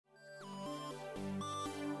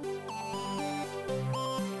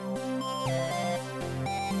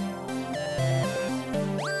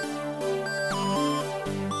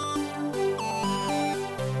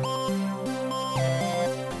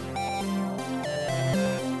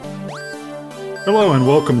Hello and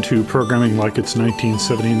welcome to Programming Like It's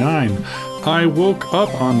 1979. I woke up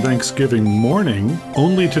on Thanksgiving morning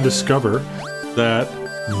only to discover that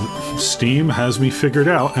Steam has me figured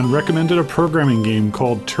out and recommended a programming game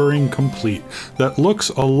called Turing Complete that looks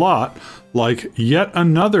a lot like yet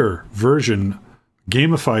another version,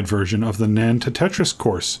 gamified version of the NAND to Tetris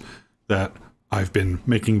course that I've been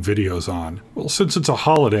making videos on. Well, since it's a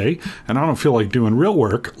holiday and I don't feel like doing real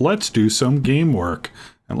work, let's do some game work.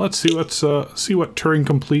 And let's see what Turing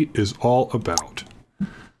Complete is all about.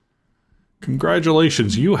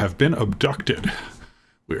 Congratulations, you have been abducted.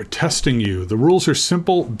 We are testing you. The rules are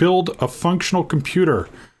simple. Build a functional computer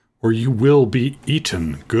or you will be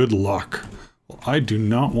eaten. Good luck. Well, I do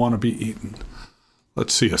not want to be eaten.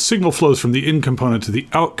 Let's see. A signal flows from the in component to the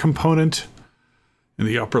out component. In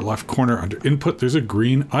the upper left corner under input, there's a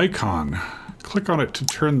green icon. Click on it to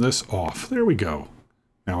turn this off. There we go.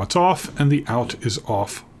 Now it's off, and the out is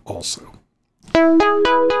off also.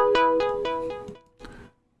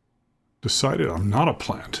 Decided I'm not a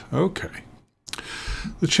plant. Okay.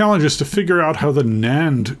 The challenge is to figure out how the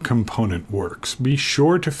NAND component works. Be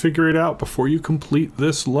sure to figure it out before you complete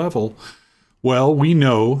this level. Well, we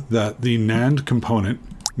know that the NAND component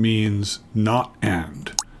means not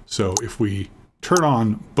AND. So if we turn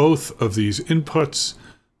on both of these inputs,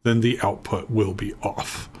 then the output will be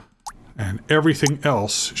off. And everything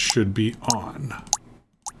else should be on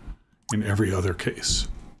in every other case.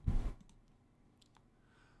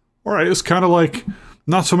 All right, it's kind of like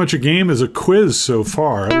not so much a game as a quiz so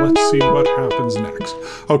far. Let's see what happens next.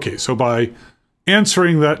 Okay, so by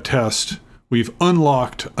answering that test, we've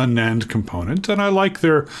unlocked a NAND component, and I like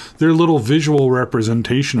their little visual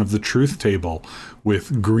representation of the truth table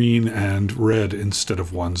with green and red instead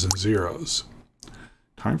of ones and zeros.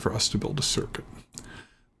 Time for us to build a circuit.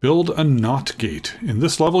 Build a NOT gate. In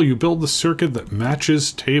this level, you build the circuit that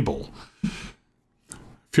matches table. I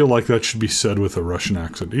feel like that should be said with a Russian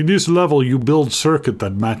accent. In this level, you build circuit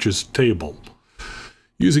that matches table.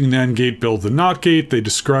 Using NAND gate, build the NOT gate. They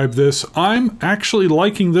describe this. I'm actually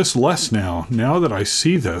liking this less now that I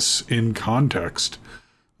see this in context.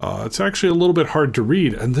 It's actually a little bit hard to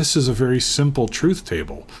read, and this is a very simple truth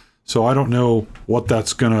table. So I don't know what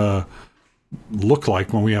that's going to look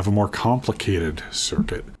like when we have a more complicated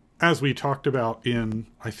circuit. As we talked about in,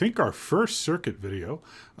 I think, our first circuit video,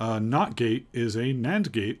 NOT gate is a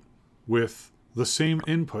NAND gate with the same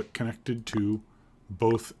input connected to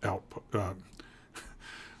both output,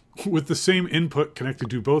 with the same input connected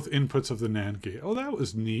to both inputs of the NAND gate. Oh, that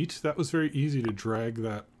was neat. That was very easy to drag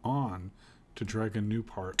that on, to drag a new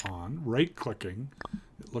part on. Right-clicking,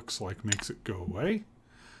 it looks like, makes it go away.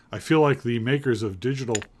 I feel like the makers of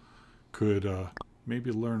digital could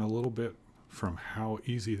maybe learn a little bit from how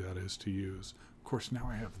easy that is to use. Of course, now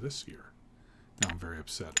I have this here. Now I'm very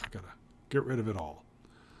upset. I gotta get rid of it all.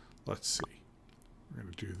 Let's see. We're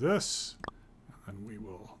gonna do this, and then we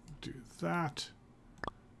will do that.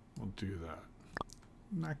 We'll do that.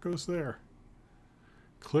 And that goes there.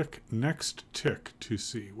 Click next tick to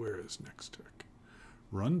see. Where is next tick?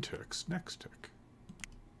 Run ticks, next tick.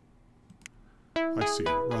 I see.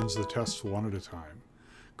 It runs the tests one at a time.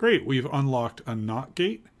 Great, we've unlocked a NOT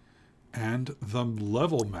gate and the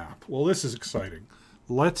level map. Well, this is exciting.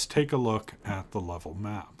 Let's take a look at the level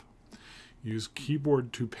map. Use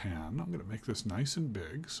keyboard to pan. I'm going to make this nice and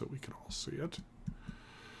big so we can all see it.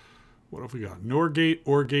 What have we got? NOR gate,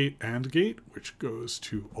 OR gate, AND gate, which goes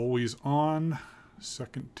to always on.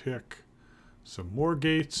 Second tick. Some more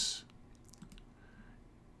gates.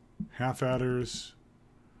 Half adders.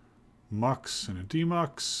 Mux and a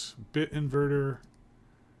demux. Bit inverter.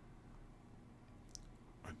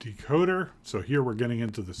 Decoder. So here we're getting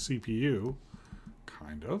into the CPU,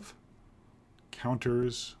 kind of.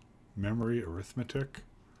 Counters, memory, arithmetic.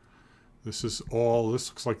 This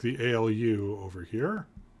looks like the ALU over here.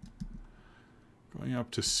 Going up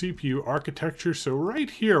to CPU architecture. So right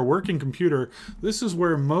here, working computer, this is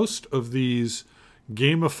where most of these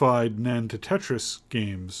gamified NAND to Tetris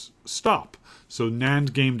games stop. So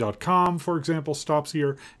nandgame.com, for example, stops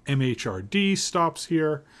here. MHRD stops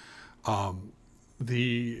here.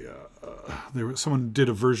 Someone did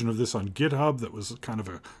a version of this on GitHub that was kind of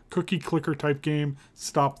a cookie clicker type game.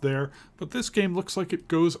 Stopped there. But this game looks like it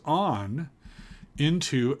goes on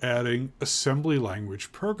into adding assembly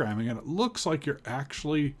language programming, and it looks like you're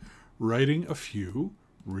actually writing a few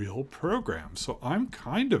real programs. So I'm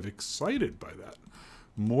kind of excited by that.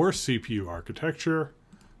 More CPU architecture,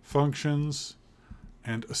 functions,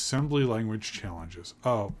 and assembly language challenges.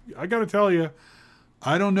 Oh, I gotta tell you,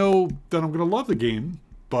 I don't know that I'm going to love the game,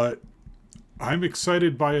 but I'm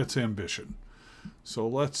excited by its ambition. So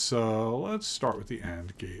let's start with the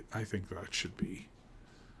AND gate. I think that should be.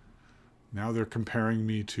 Now they're comparing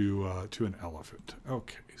me to an elephant.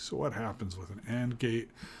 Okay, so what happens with an AND gate?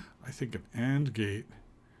 I think an AND gate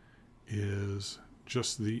is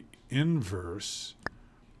just the inverse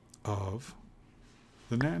of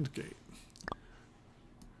the NAND gate.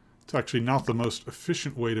 It's actually not the most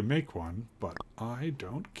efficient way to make one, but I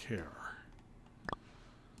don't care.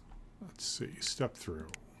 Let's see, step through.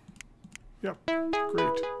 Yep,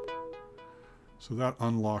 great. So that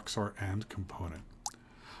unlocks our AND component.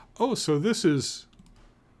 Oh, so this is...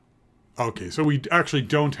 Okay, so we actually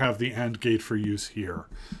don't have the AND gate for use here.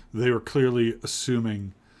 They were clearly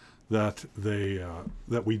assuming that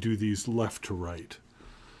that we do these left to right.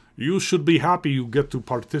 You should be happy you get to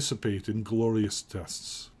participate in glorious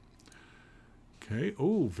tests. Okay,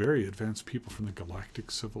 oh, very advanced people from the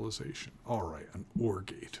galactic civilization. All right, an OR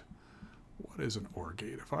gate. What is an OR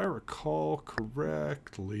gate? If I recall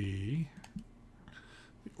correctly...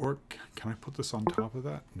 Or can I put this on top of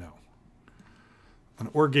that? No. An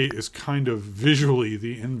OR gate is kind of visually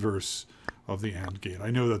the inverse of the AND gate. I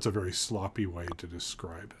know that's a very sloppy way to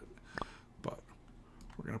describe it, but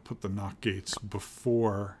we're going to put the NOT gates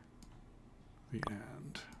before the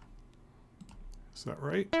AND. Is that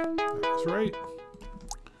right? That's right.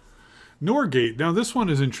 NOR gate. Now this one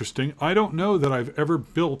is interesting. I don't know that I've ever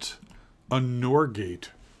built a NOR gate.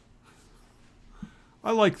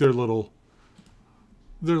 I like their little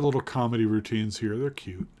comedy routines here. They're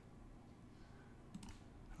cute.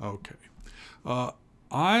 Okay.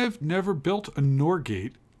 I've never built a NOR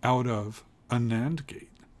gate out of a NAND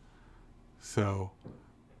gate. So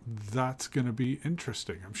that's going to be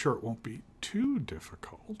interesting. I'm sure it won't be too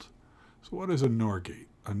difficult. So what is a NOR gate?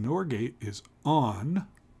 A NOR gate is on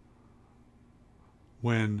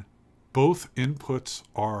when both inputs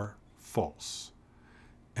are false.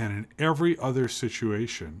 And in every other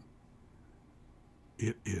situation,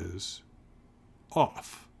 it is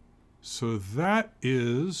off. So that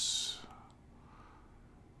is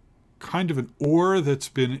kind of an OR that's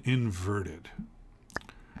been inverted,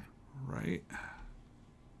 right?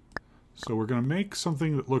 So we're going to make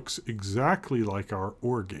something that looks exactly like our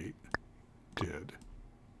OR gate did.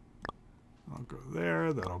 I'll go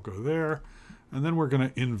there, that'll go there, and then we're going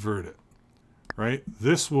to invert it, right?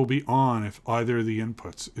 This will be on if either of the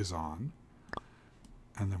inputs is on.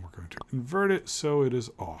 And then we're going to invert it so it is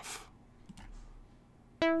off.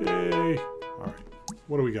 Yay! All right,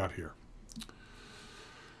 what do we got here?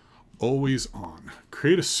 Always on.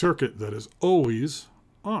 Create a circuit that is always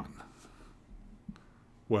on.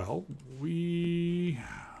 Well,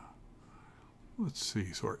 let's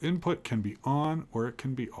see. So our input can be on or it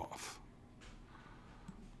can be off.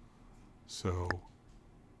 So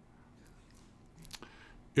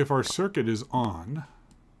if our circuit is on,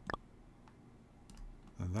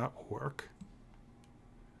 then that will work.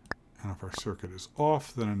 And if our circuit is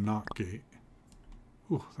off, then a NOT gate.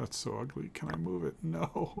 Ooh, that's so ugly. Can I move it? No.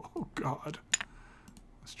 Oh, God.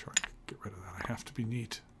 Let's try to get rid of that. I have to be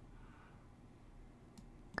neat.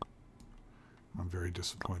 I'm very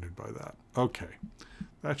disappointed by that. Okay.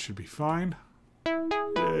 That should be fine.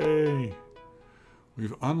 Yay.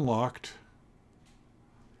 We've unlocked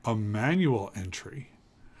a manual entry.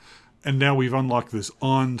 And now we've unlocked this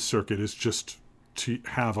on circuit. It's just to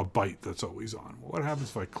have a byte that's always on. What happens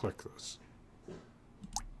if I click this?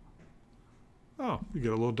 Oh, you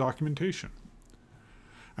get a little documentation.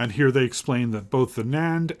 And here they explain that both the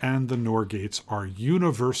NAND and the NOR gates are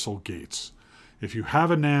universal gates. If you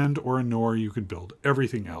have a NAND or a NOR, you can build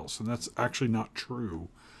everything else. And that's actually not true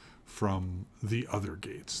from the other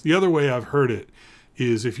gates. The other way I've heard it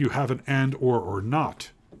is if you have an AND or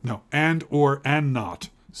not. No, AND or and not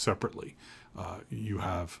separately. You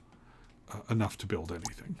have enough to build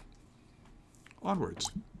anything. Onwards.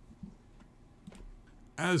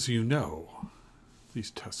 As you know, these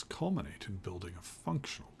tests culminate in building a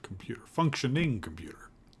functioning computer.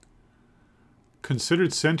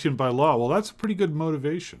 Considered sentient by law. Well, that's a pretty good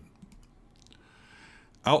motivation.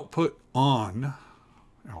 Output on,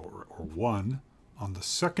 or 1, on the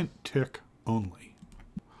second tick only.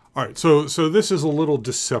 All right, so this is a little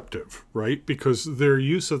deceptive, right? Because their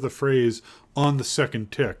use of the phrase on the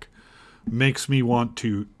second tick makes me want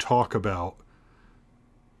to talk about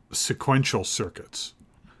sequential circuits.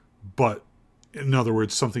 But, in other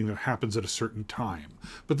words, something that happens at a certain time.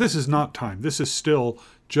 But this is not time. This is still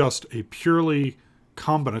just a purely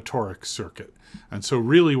combinatoric circuit. And so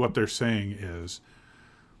really what they're saying is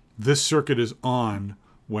this circuit is on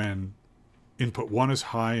when input 1 is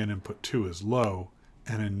high and input 2 is low,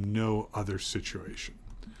 and in no other situation.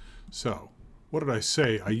 So, what did I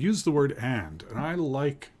say? I used the word and I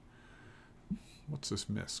like what's this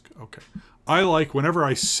misc? Okay. I like, whenever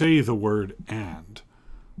I say the word and,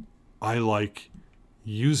 I like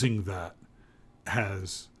using that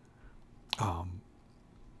as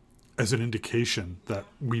an indication that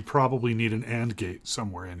we probably need an AND gate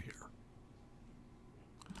somewhere in here.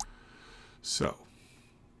 So,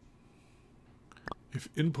 if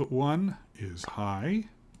input 1 is high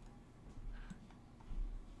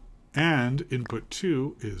and input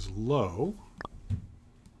 2 is low,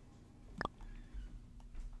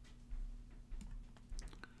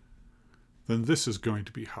 then this is going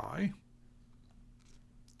to be high.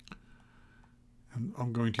 And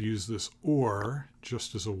I'm going to use this OR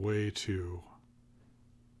just as a way to...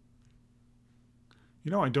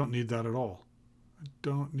 You know, I don't need that at all. I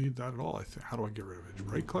don't need that at all. How do I get rid of it?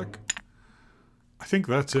 Right click? I think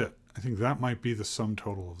that's it. I think that might be the sum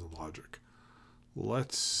total of the logic.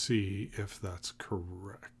 Let's see if that's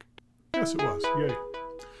correct. Yes, it was. Yay.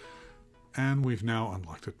 And we've now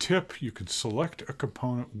unlocked a tip. You can select a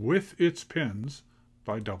component with its pins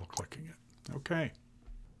by double-clicking it. Okay.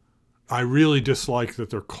 I really dislike that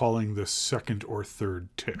they're calling this second or third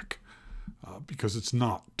tick because it's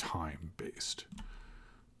not time-based.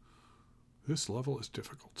 This level is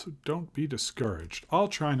difficult, so don't be discouraged. I'll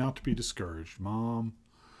try not to be discouraged, Mom.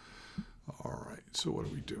 All right, so what are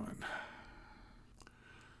we doing?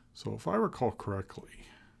 So if I recall correctly,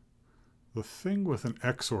 the thing with an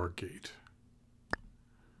XOR gate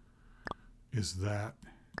is that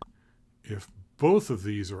if both of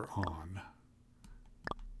these are on,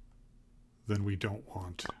 then we don't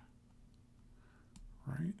want,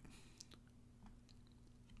 right?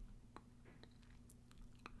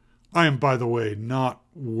 I am, by the way, not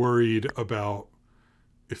worried about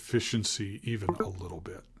efficiency even a little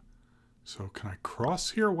bit. So can I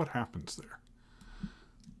cross here? What happens there?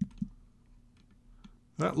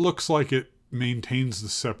 That looks like it maintains the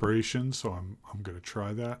separation, so I'm going to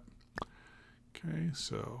try that. Okay,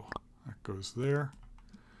 so that goes there.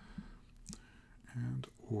 And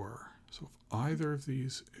or. So if either of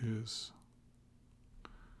these is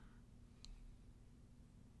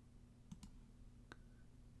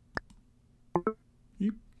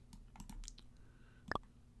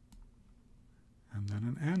and then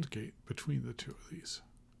an AND gate between the two of these.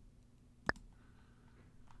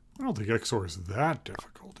 I don't think XOR is that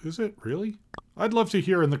difficult, is it really? I'd love to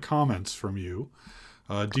hear in the comments from you.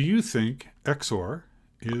 Do you think XOR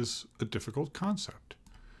is a difficult concept?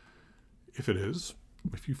 If it is,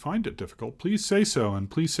 if you find it difficult, please say so, and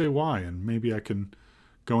please say why, and maybe I can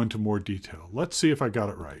go into more detail. Let's see if I got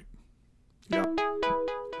it right. Yep.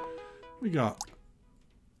 We got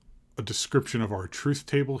a description of our truth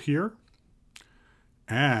table here,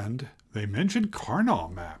 and they mentioned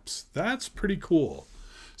Karnaugh maps. That's pretty cool.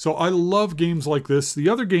 So I love games like this. The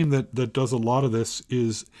other game that does a lot of this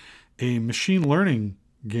is a machine learning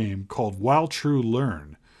game called While True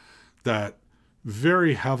Learn that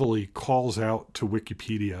very heavily calls out to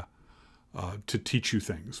Wikipedia to teach you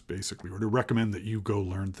things, basically, or to recommend that you go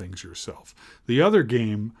learn things yourself. The other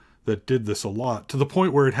game that did this a lot, to the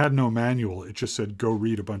point where it had no manual, it just said go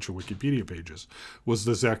read a bunch of Wikipedia pages, was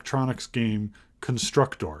the Zachtronics game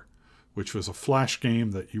Constructor, which was a flash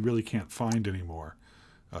game that you really can't find anymore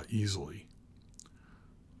easily.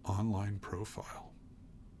 Online profile.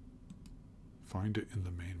 Find it in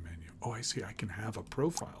the main menu. Oh, I see. I can have a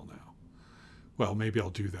profile now. Well, maybe I'll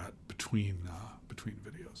do that between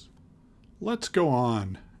videos. Let's go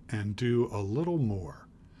on and do a little more.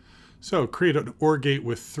 So create an OR gate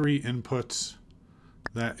with 3 inputs.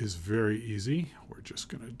 That is very easy. We're just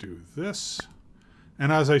going to do this.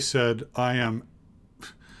 And as I said,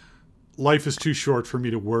 life is too short for me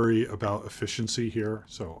to worry about efficiency here,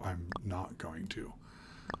 so I'm not going to.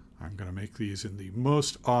 I'm going to make these in the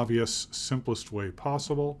most obvious, simplest way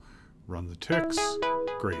possible. Run the ticks.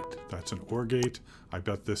 Great. That's an OR gate. I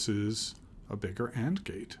bet this is a bigger AND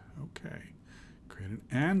gate. Okay. Create an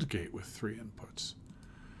AND gate with 3 inputs.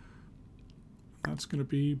 That's going to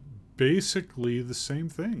be basically the same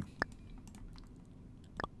thing.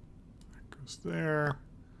 That goes there.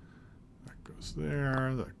 That goes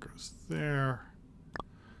there. That goes there.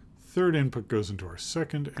 Third input goes into our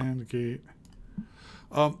second AND gate.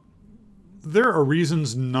 There are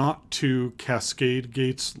reasons not to cascade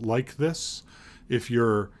gates like this. If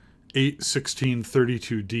you're 8, 16,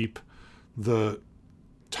 32 deep, the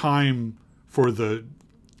time for the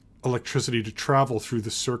electricity to travel through the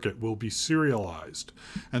circuit will be serialized.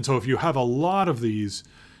 And so if you have a lot of these,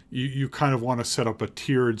 you kind of want to set up a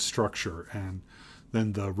tiered structure, and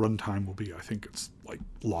then the runtime will be, I think it's like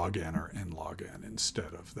log n or n log n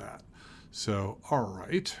instead of that. So, all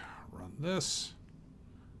right, run this.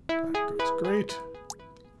 That goes great.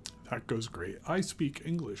 That goes great. I speak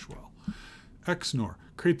English well. XNOR.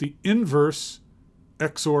 Create the inverse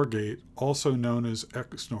XOR gate, also known as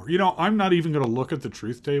XNOR. You know, I'm not even going to look at the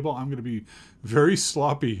truth table. I'm going to be very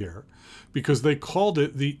sloppy here because they called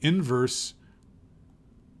it the inverse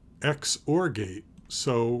XOR gate.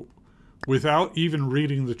 So without even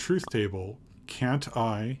reading the truth table, can't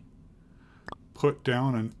I put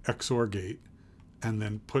down an XOR gate and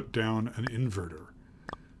then put down an inverter?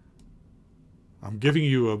 I'm giving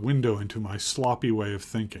you a window into my sloppy way of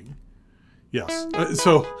thinking. Yes.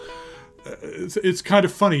 It's kind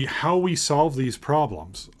of funny how we solve these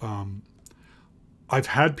problems. I've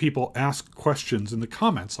had people ask questions in the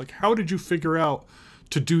comments, like, how did you figure out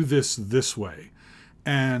to do this way?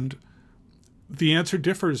 And the answer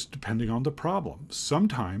differs depending on the problem.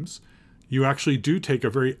 Sometimes you actually do take a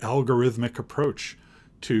very algorithmic approach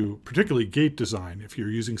to particularly gate design if you're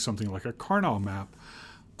using something like a Karnaugh map.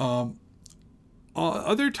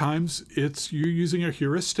 Other times it's you're using a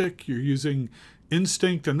heuristic, you're using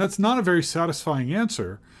instinct, and that's not a very satisfying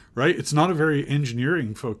answer, right? It's not a very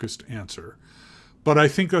engineering focused answer. But I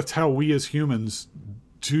think that's how we as humans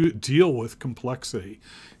deal with complexity,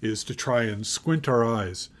 is to try and squint our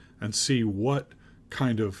eyes and see what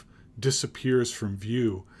kind of disappears from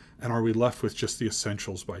view, and are we left with just the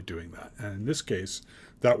essentials by doing that. And in this case,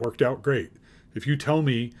 that worked out great. If you tell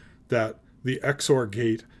me that the XOR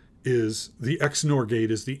gate is the XNOR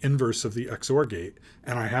gate is the inverse of the XOR gate,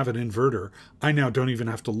 and I have an inverter, I now don't even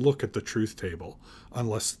have to look at the truth table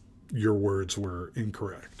unless your words were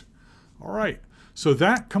incorrect. All right, so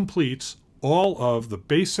that completes all of the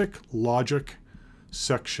basic logic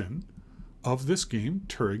section of this game,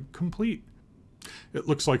 Turing Complete. It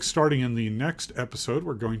looks like starting in the next episode,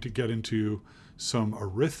 we're going to get into some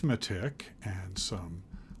arithmetic and some,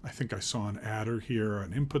 I think I saw an adder here,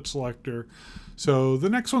 an input selector. So the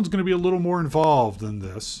next one's going to be a little more involved than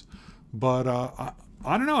this. But I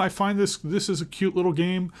don't know. I find this is a cute little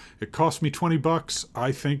game. It cost me 20 bucks.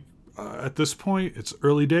 I think at this point, it's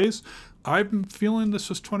early days. I'm feeling this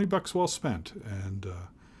was 20 bucks well spent. And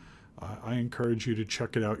I encourage you to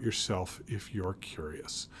check it out yourself if you're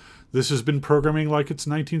curious. This has been Programming Like It's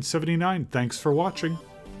 1979. Thanks for watching.